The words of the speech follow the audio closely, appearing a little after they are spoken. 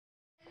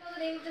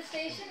the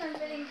station, I'm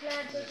very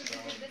glad to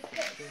visit this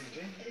place.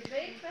 It is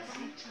very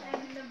interesting.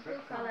 I'm in the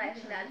blue color, I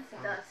think that's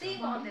the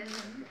theme of this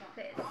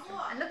place.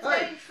 And looks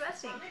very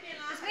interesting.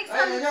 This makes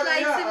it looks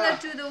like similar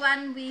to the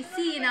one we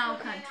see in our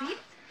country.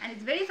 And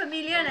it's very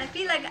familiar, and I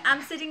feel like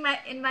I'm sitting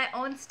in my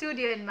own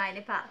studio in my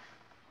Nepal.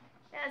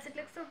 Yes, it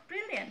looks so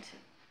brilliant.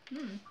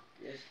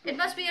 It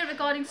must be a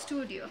recording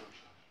studio.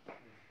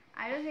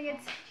 I don't think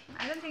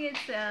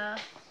it's a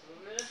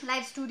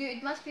live studio.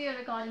 It must be a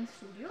recording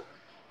studio.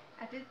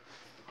 At least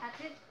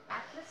it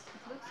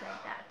looks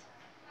like that.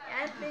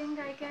 I think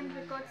I can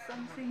record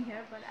something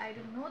here, but I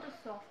don't know the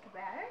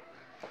software.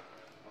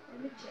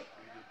 Let me check.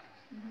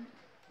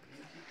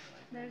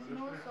 There's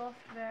no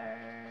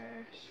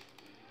software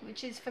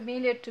which is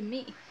familiar to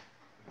me.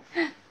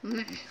 So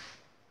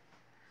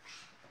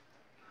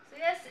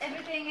yes,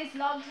 everything is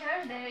logged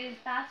here. There is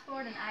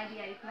passport and ID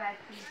I required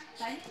to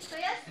sign in. So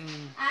yes,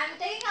 I'm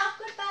taking off.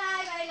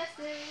 Goodbye, my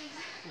listeners.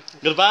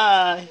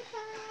 Goodbye.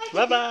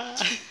 Bye bye.